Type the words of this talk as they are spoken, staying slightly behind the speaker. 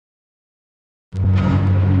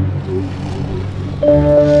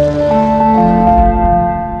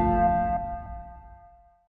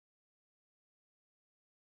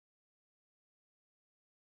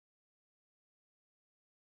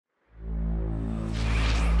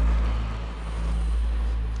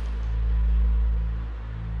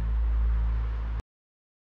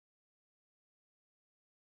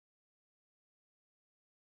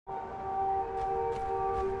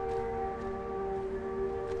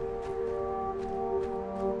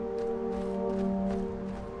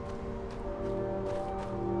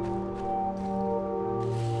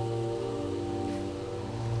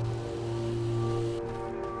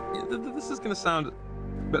This is gonna sound,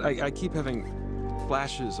 but I keep having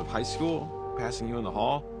flashes of high school, passing you in the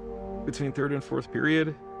hall between third and fourth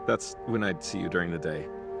period. That's when I'd see you during the day.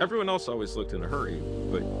 Everyone else always looked in a hurry,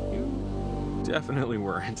 but you definitely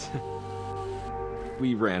weren't.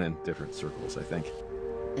 We ran in different circles, I think.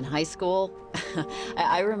 In high school,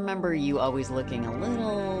 I remember you always looking a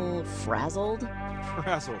little frazzled.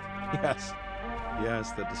 Frazzled, yes.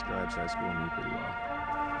 Yes, that describes high school me pretty well.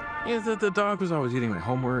 Yeah, the dog was always eating my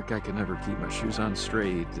homework. I could never keep my shoes on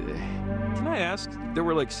straight. Can I ask? There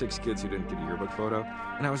were like 6 kids who didn't get a yearbook photo,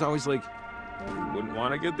 and I was always like, who wouldn't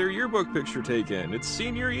want to get their yearbook picture taken? It's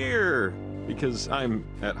senior year! Because I'm,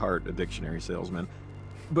 at heart, a dictionary salesman.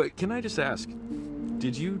 But can I just ask,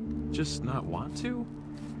 did you just not want to?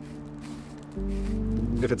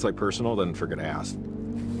 If it's like personal, then forget I asked.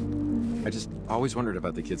 I just always wondered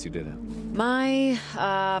about the kids who didn't. My,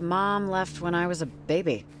 mom left when I was a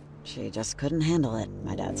baby. She just couldn't handle it,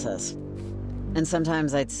 my dad says. And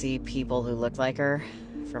sometimes I'd see people who looked like her,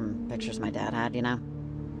 from pictures my dad had, you know?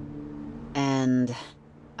 And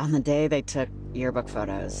on the day they took yearbook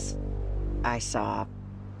photos, I saw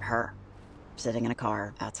her sitting in a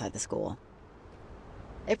car outside the school.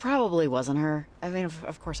 It probably wasn't her. I mean,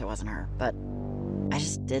 of course it wasn't her, but I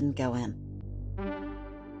just didn't go in.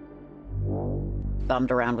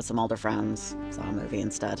 Bummed around with some older friends, saw a movie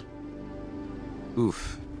instead.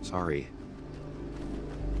 Oof, sorry.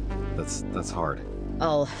 That's hard.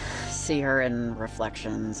 I'll see her in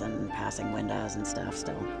reflections and passing windows and stuff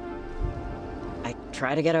still. I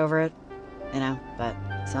try to get over it, you know, but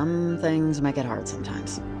some things make it hard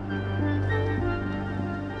sometimes.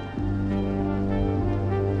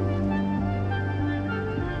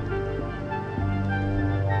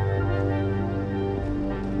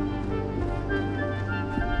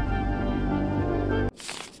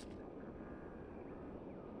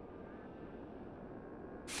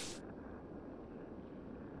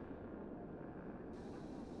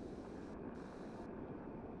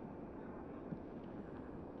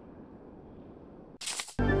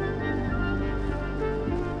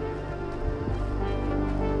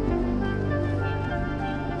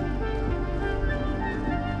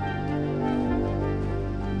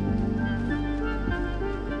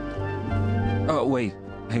 Oh, wait.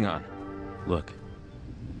 Hang on. Look.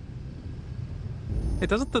 Hey,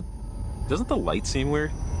 doesn't the light seem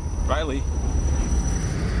weird? Riley.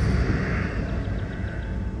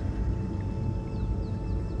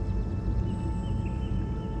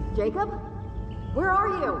 Jacob? Where are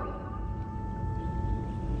you?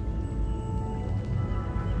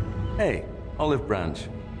 Hey, Olive Branch.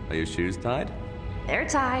 Are your shoes tied? They're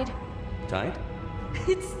tied. Tied?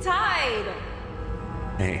 It's tied!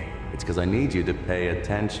 Hey, it's because I need you to pay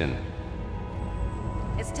attention.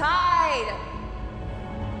 It's tied!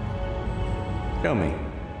 Show me.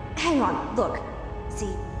 Hang on, look.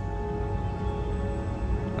 See?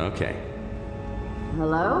 Okay.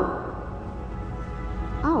 Hello?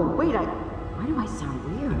 Oh, wait, why do I sound The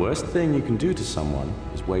weird? worst thing you can do to someone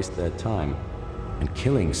is waste their time. And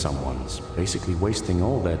killing someone's basically wasting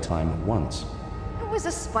all their time at once. It was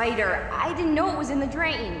a spider. I didn't know it was in the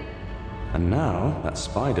drain. And now, that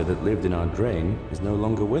spider that lived in our drain is no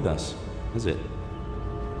longer with us, is it?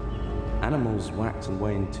 Animals wax and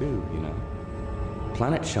wane too, you know.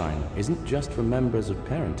 Planet Shine isn't just for members of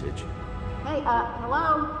parentage. Hey,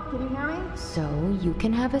 hello? Can you hear me? So you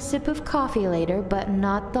can have a sip of coffee later, but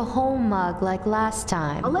not the whole mug like last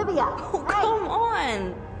time. Olivia! Oh, hey. Come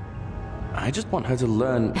on! I just want her to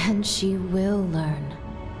learn. And she will learn.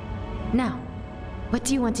 Now, what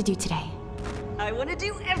do you want to do today? I want to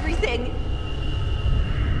do everything!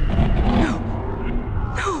 No!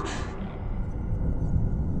 No!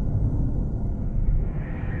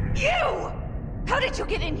 You! How did you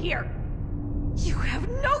get in here? You have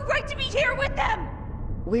no right to be here with them!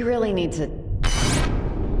 We really need to...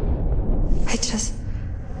 I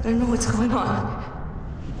don't know what's going on.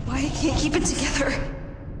 Why I can't keep it together.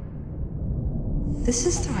 This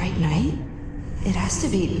is the right night. It has to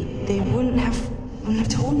be. They wouldn't have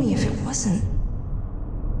told me if it wasn't.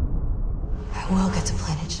 I will get to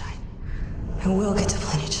Planet Shine. I will get to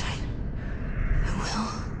Planet Shine.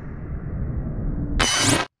 I will.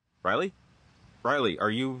 Riley? Riley, are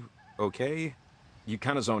you okay? You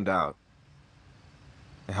kind of zoned out.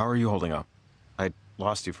 How are you holding up? I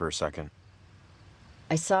lost you for a second.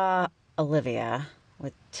 I saw Olivia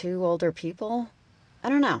with 2 older people. I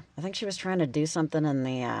don't know. I think she was trying to do something in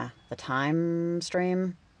the time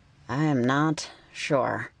stream. I am not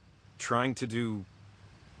sure. Trying to do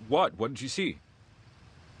what? What did you see?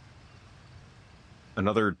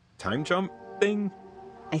 Another time jump thing?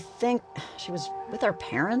 I think she was with her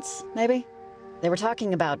parents, maybe? They were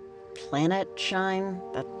talking about Planet Shine,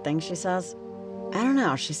 that thing she says. I don't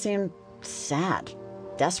know, she seemed sad,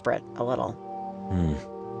 desperate a little.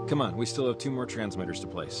 Come on, we still have 2 more transmitters to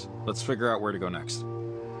place. Let's figure out where to go next.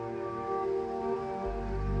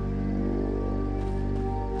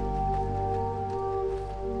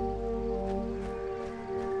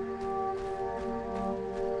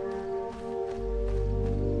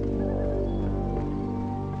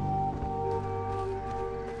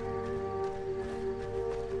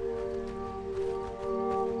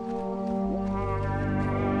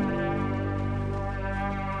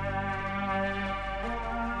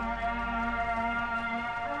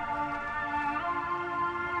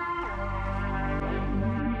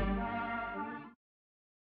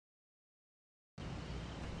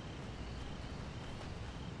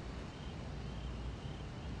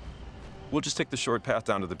 We'll just take the short path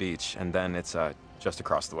down to the beach, and then it's just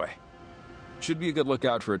across the way. Should be a good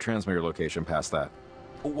lookout for a transmitter location past that.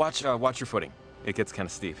 Watch your footing. It gets kind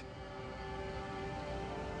of steep.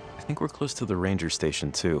 I think we're close to the ranger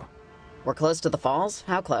station, too. We're close to the falls?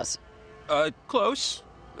 How close? Close.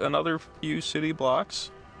 Another few city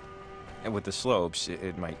blocks. And with the slopes,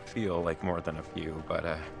 it might feel like more than a few,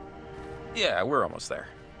 but, yeah, we're almost there.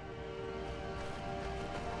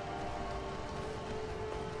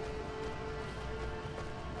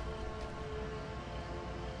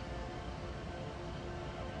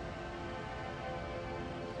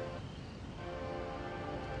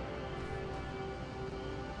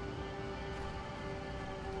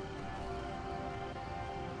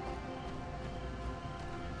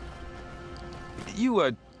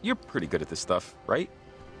 You're pretty good at this stuff, right?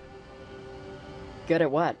 Good at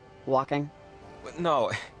what? Walking?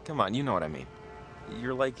 No, come on, you know what I mean.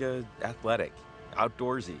 You're like, athletic,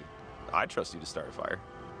 outdoorsy. I trust you to start a fire.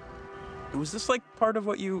 Was this like part of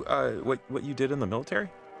what you, what you did in the military?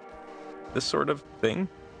 This sort of thing?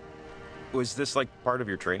 Was this like part of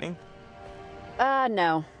your training?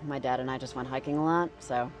 No. My dad and I just went hiking a lot,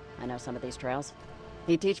 so I know some of these trails.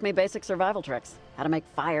 He'd teach me basic survival tricks. How to make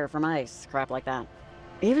fire from ice, crap like that.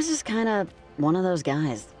 He was just kind of one of those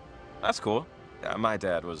guys. That's cool. My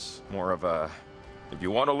dad was more of a, if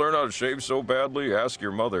you want to learn how to shave so badly, ask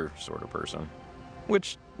your mother sort of person.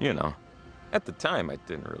 Which, you know, at the time I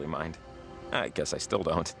didn't really mind. I guess I still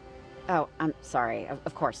don't. Oh, I'm sorry.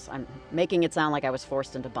 Of course, I'm making it sound like I was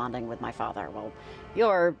forced into bonding with my father. Well,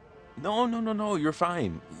 you're... No, you're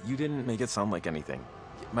fine. You didn't make it sound like anything.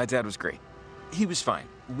 My dad was great. He was fine.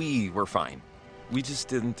 We were fine. We just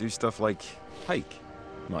didn't do stuff like hike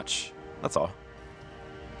much. That's all.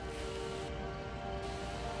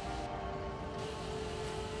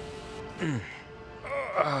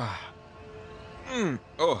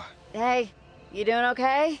 Oh. Hey, you doing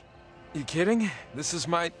okay? You kidding? This is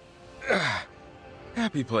my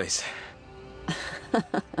happy place.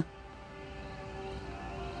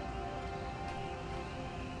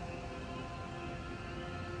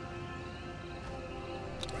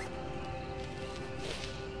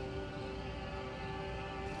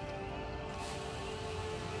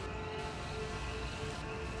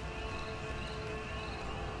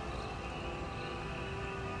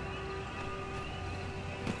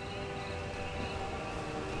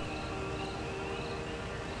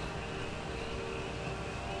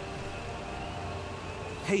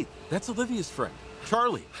 Hey, that's Olivia's friend,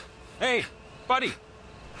 Charlie. Hey, buddy.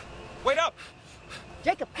 Wait up.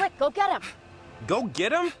 Jacob, quick, go get him. Go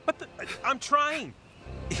get him? What the? I'm trying.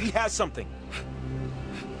 He has something.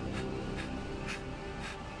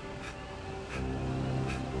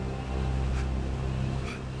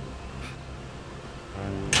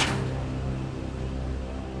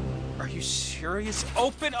 Are you serious?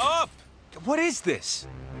 Open up! What is this?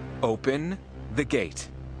 Open the gate.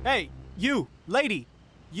 Hey, you, lady.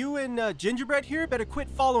 You and Gingerbread here better quit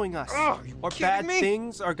following us. Oh, you or kidding bad me?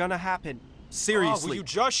 things are gonna happen. Seriously. Oh, will you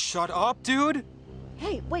just shut up, dude?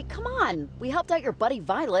 Hey, wait, come on. We helped out your buddy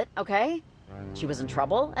Violet, okay? She was in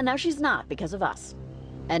trouble, and now she's not because of us.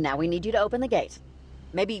 And now we need you to open the gate.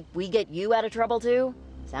 Maybe we get you out of trouble too?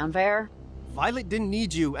 Sound fair? Violet didn't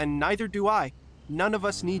need you, and neither do I. None of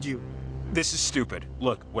us need you. This is stupid.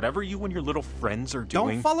 Look, whatever you and your little friends are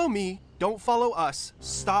doing... Don't follow me. Don't follow us.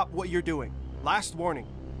 Stop what you're doing. Last warning.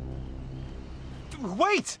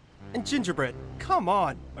 Wait! And Gingerbread, come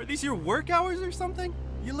on. Are these your work hours or something?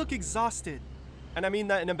 You look exhausted. And I mean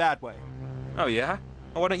that in a bad way. Oh, yeah?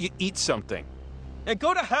 Why don't you eat something? And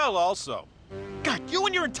go to hell, also. God, you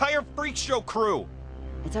and your entire freak show crew.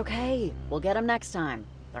 It's okay. We'll get him next time.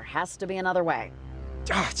 There has to be another way.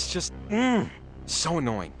 Ah, it's just, so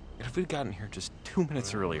annoying. And if we'd gotten here just 2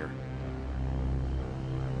 minutes earlier.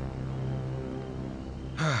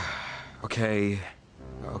 Okay,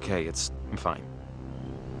 I'm fine.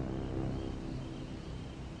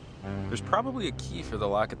 There's probably a key for the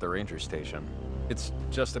lock at the ranger station. It's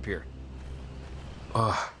just up here.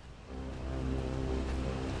 Ugh.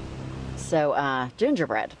 So,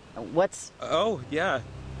 Gingerbread, what's... Oh, yeah,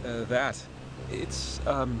 that. It's,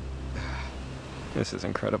 this is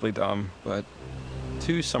incredibly dumb, but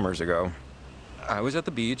 2 summers ago, I was at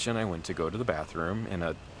the beach and I went to go to the bathroom in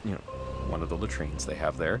one of the latrines they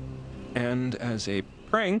have there. And as a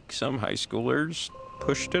prank, some high schoolers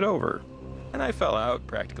pushed it over. And I fell out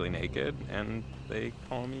practically naked, and they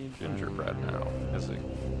call me Gingerbread now, as a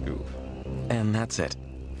goof. And that's it.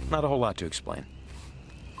 Not a whole lot to explain.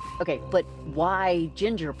 Okay, but why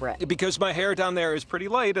gingerbread? Because my hair down there is pretty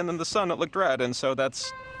light, and in the sun it looked red, and so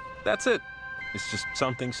that's it. It's just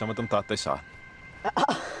something some of them thought they saw.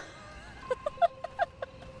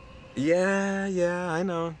 Yeah, I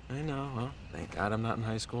know. Well, thank God I'm not in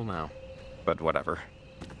high school now. But whatever.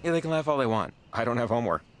 Yeah, they can laugh all they want. I don't have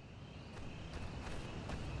homework.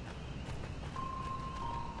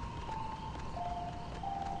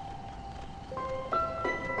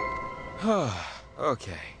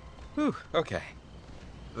 Okay. Whew, okay.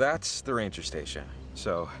 That's the ranger station.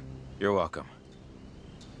 So, you're welcome.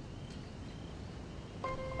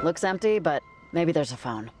 Looks empty, but maybe there's a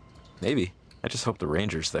phone. Maybe. I just hope the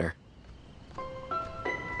ranger's there.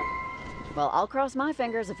 Well, I'll cross my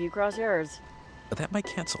fingers if you cross yours. But that might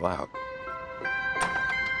cancel out.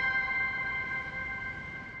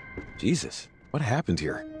 Jesus, what happened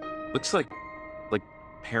here? Looks like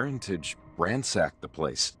parentage ransacked the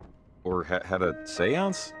place. Or had a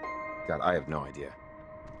seance? God, I have no idea.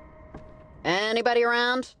 Anybody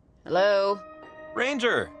around? Hello?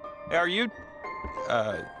 Ranger! Are you,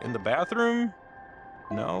 in the bathroom?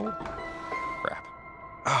 No? Crap.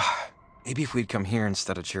 Maybe if we'd come here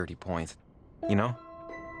instead of Charity Point. You know?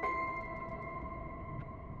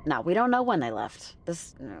 No, we don't know when they left.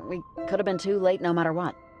 We could have been too late no matter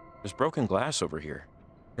what. There's broken glass over here.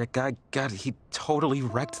 That guy, God, he totally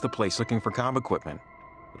wrecked the place looking for comm equipment.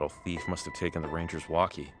 Little thief must have taken the ranger's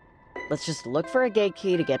walkie. Let's just look for a gate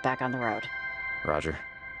key to get back on the road. Roger.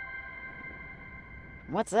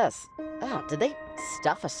 What's this? Oh, did they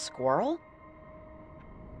stuff a squirrel?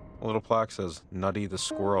 A little plaque says, Nutty the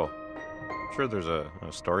Squirrel. I'm sure there's a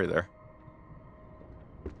story there.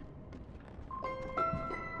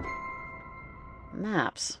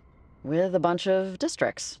 Maps. With a bunch of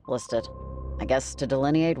districts listed. I guess to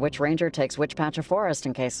delineate which ranger takes which patch of forest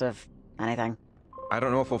in case of anything. I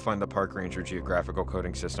don't know if we'll find the park ranger geographical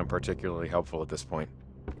coding system particularly helpful at this point.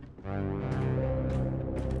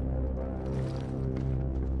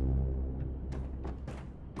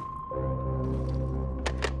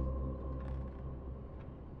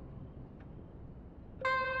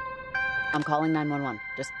 I'm calling 911.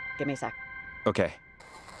 Just give me a sec. Okay.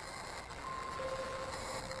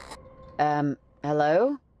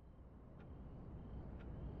 Hello?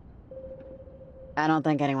 I don't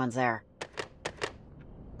think anyone's there.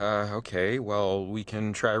 Okay, well, we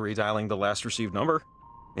can try redialing the last received number.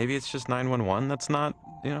 Maybe it's just 911 that's not,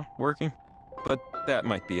 working. But that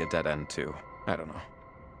might be a dead end, too. I don't know.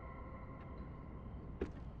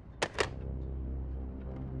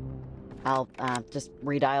 I'll, just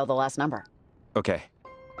redial the last number. Okay.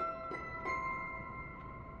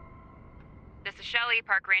 This is Shelly,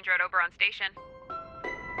 Park Ranger at Oberon Station.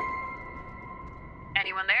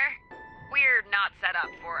 Anyone there? We're not set up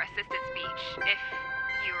for assisted speech. If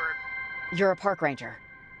You're a park ranger.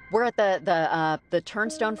 We're at the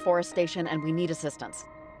Turnstone Forest Station and we need assistance.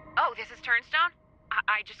 Oh, this is Turnstone?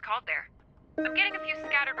 I just called there. I'm getting a few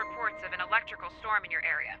scattered reports of an electrical storm in your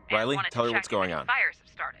area. Riley, tell her what's going on. Fires have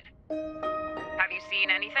started. Have you seen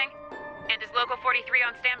anything? And is Local 43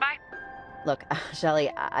 on standby? Look, Shelly,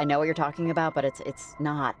 I know what you're talking about, but it's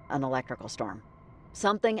not an electrical storm.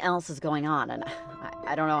 Something else is going on, and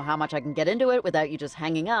I don't know how much I can get into it without you just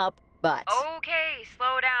hanging up, but... Okay,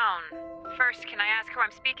 slow down. First, can I ask who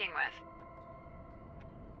I'm speaking with?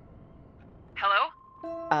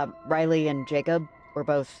 Hello? Riley and Jacob were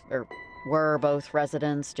both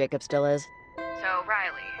residents. Jacob still is. So,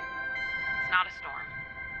 Riley, it's not a storm.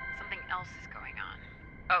 Something else is going on.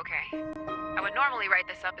 Okay. I would normally write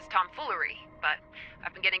this up as tomfoolery, but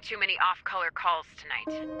I've been getting too many off-color calls tonight.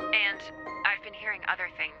 And I've been hearing other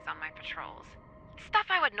things on my patrols. Stuff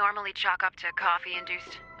I would normally chalk up to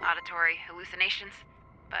coffee-induced auditory hallucinations.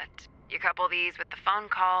 But you couple these with the phone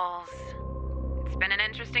calls... It's been an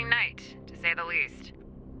interesting night, to say the least.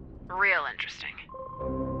 Real interesting.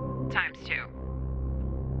 Times 2.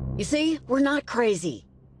 You see, we're not crazy.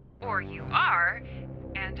 Or you are,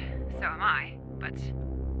 and so am I, but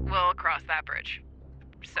we'll cross that bridge,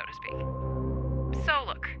 so to speak. So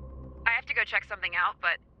look, I have to go check something out,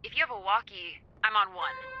 but if you have a walkie, I'm on 1.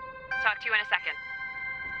 Talk to you in a second.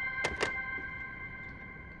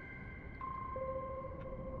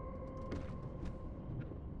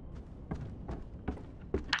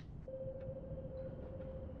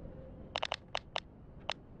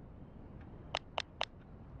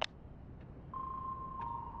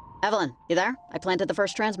 Evelyn, you there? I planted the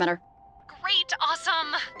first transmitter. Great,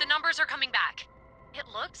 awesome. The numbers are coming back. It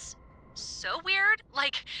looks so weird.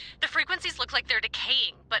 Like, the frequencies look like they're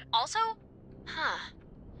decaying, but also...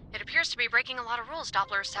 It appears to be breaking a lot of rules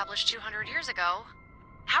Doppler established 200 years ago.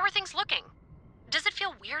 How are things looking? Does it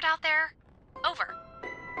feel weird out there? Over.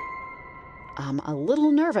 I'm a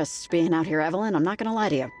little nervous being out here, Evelyn. I'm not gonna lie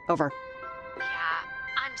to you. Over. Yeah,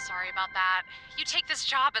 I'm sorry about that. You take this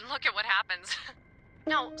job and look at what happens.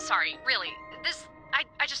 No, sorry, really.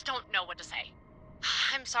 I just don't know what to say.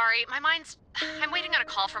 I'm sorry, I'm waiting on a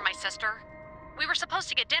call from my sister. We were supposed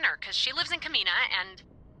to get dinner, because she lives in Kamina, and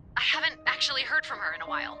I haven't actually heard from her in a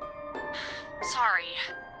while. Sorry.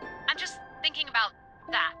 I'm just thinking about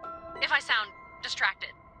that, if I sound distracted.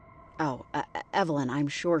 Oh, Evelyn, I'm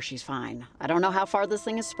sure she's fine. I don't know how far this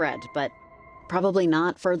thing has spread, but probably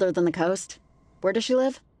not further than the coast. Where does she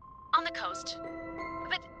live? On the coast.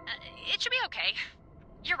 But it should be okay.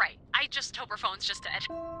 You're right. I just hope her phone's just dead.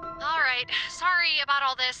 All right. Sorry about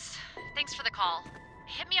all this. Thanks for the call.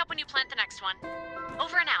 Hit me up when you plant the next one.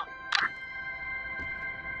 Over and out.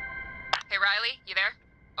 Hey, Riley, you there?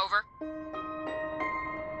 Over.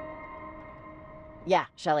 Yeah,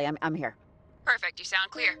 Shelly, I'm here. Perfect, you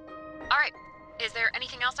sound clear. All right. Is there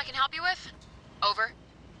anything else I can help you with? Over.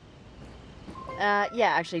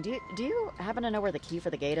 Yeah, actually, do you happen to know where the key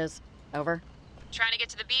for the gate is? Over. Trying to get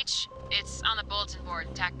to the beach? It's on the bulletin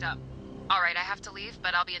board, tacked up. All right, I have to leave,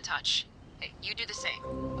 but I'll be in touch. Hey, you do the same.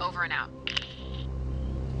 Over and out.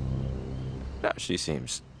 Yeah, she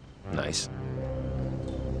seems nice.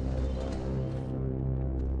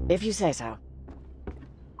 If you say so.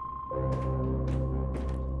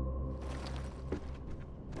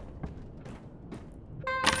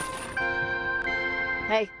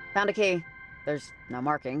 Hey, found a key. There's no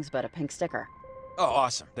markings, but a pink sticker. Oh,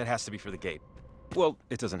 awesome. That has to be for the gate. Well,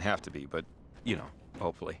 it doesn't have to be, but, you know,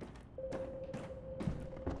 hopefully.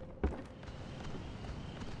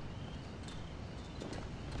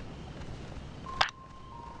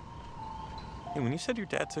 Hey, when you said your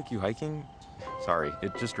dad took you hiking, sorry,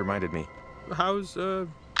 it just reminded me. How's,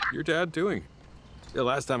 your dad doing? The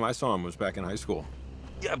last time I saw him was back in high school.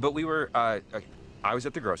 Yeah, but we were, I was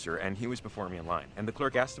at the grocer, and he was before me in line, and the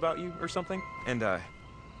clerk asked about you or something, and,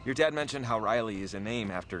 your dad mentioned how Riley is a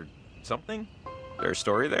name after something? There's a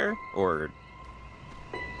story there? Or...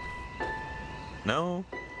 No?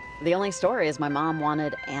 The only story is my mom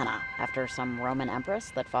wanted Anna after some Roman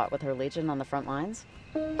empress that fought with her legion on the front lines.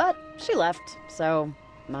 But she left, so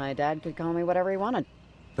my dad could call me whatever he wanted.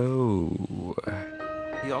 Oh.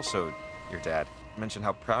 He also, your dad, mentioned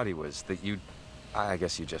how proud he was that you... I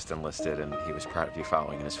guess you just enlisted and he was proud of you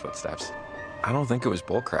following in his footsteps. I don't think it was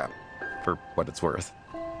bullcrap, for what it's worth.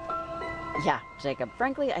 Yeah, Jacob.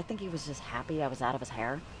 Frankly, I think he was just happy I was out of his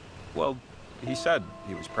hair. Well, he said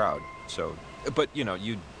he was proud, so... But, you know,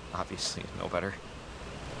 you'd obviously know better.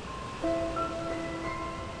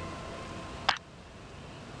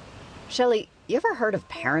 Shelley, you ever heard of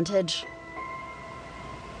parentage?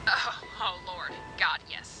 Oh, Lord. God,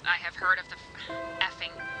 yes. I have heard of the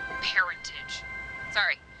effing parentage.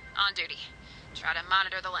 Sorry, on duty. Try to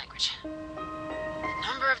monitor the language. The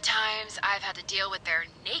number of times I've had to deal with their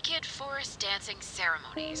naked forest dancing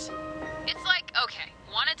ceremonies. It's like, okay,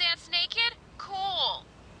 wanna dance naked? Cool.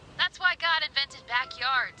 That's why God invented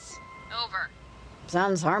backyards. Over.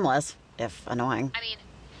 Sounds harmless, if annoying. I mean,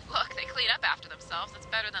 look, they clean up after themselves. That's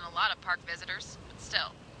better than a lot of park visitors. But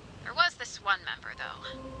still, there was this one member,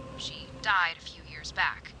 though. She died a few years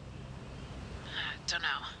back. Don't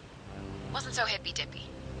know. Wasn't so hippy-dippy.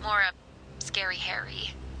 More a scary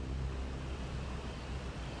Harry.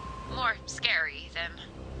 More scary than...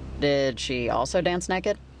 Did she also dance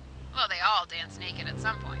naked? Well, they all dance naked at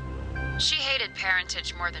some point. She hated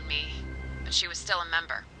parentage more than me, but she was still a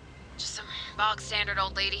member. Just some bog-standard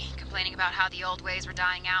old lady complaining about how the old ways were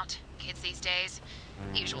dying out. Kids these days,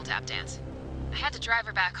 the usual tap dance. I had to drive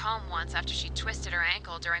her back home once after she twisted her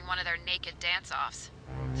ankle during one of their naked dance-offs.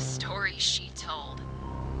 The story she told.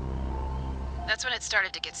 That's when it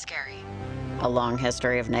started to get scary. A long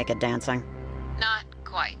history of naked dancing? Not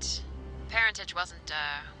quite. Parentage wasn't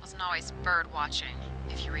always bird-watching,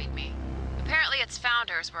 if you read me. Apparently its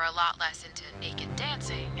founders were a lot less into naked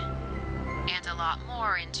dancing, and a lot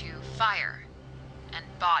more into fire and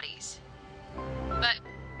bodies. But,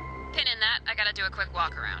 pin in that, I gotta do a quick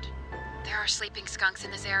walk around. There are sleeping skunks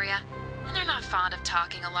in this area, and they're not fond of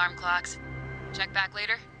talking alarm clocks. Check back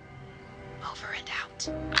later. Over and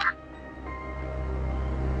out.